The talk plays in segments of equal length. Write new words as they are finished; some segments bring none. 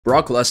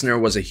Brock Lesnar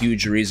was a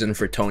huge reason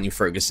for Tony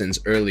Ferguson's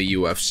early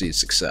UFC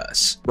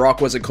success. Brock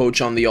was a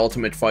coach on The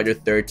Ultimate Fighter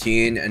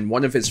 13, and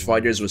one of his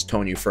fighters was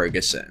Tony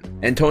Ferguson.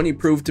 And Tony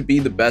proved to be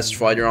the best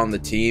fighter on the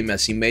team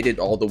as he made it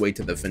all the way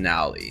to the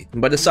finale.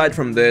 But aside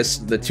from this,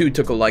 the two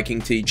took a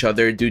liking to each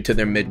other due to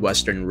their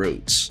Midwestern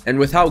roots. And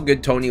with how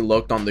good Tony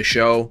looked on the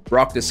show,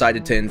 Brock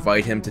decided to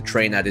invite him to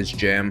train at his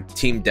gym,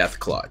 Team Death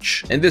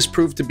Clutch. And this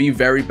proved to be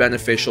very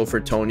beneficial for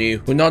Tony,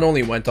 who not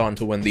only went on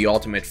to win The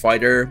Ultimate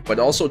Fighter, but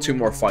also 2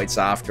 more fights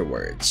afterwards.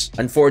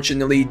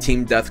 Unfortunately,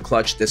 Team Death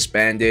Clutch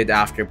disbanded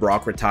after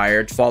Brock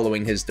retired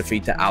following his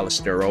defeat to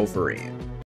Alistair Overeem.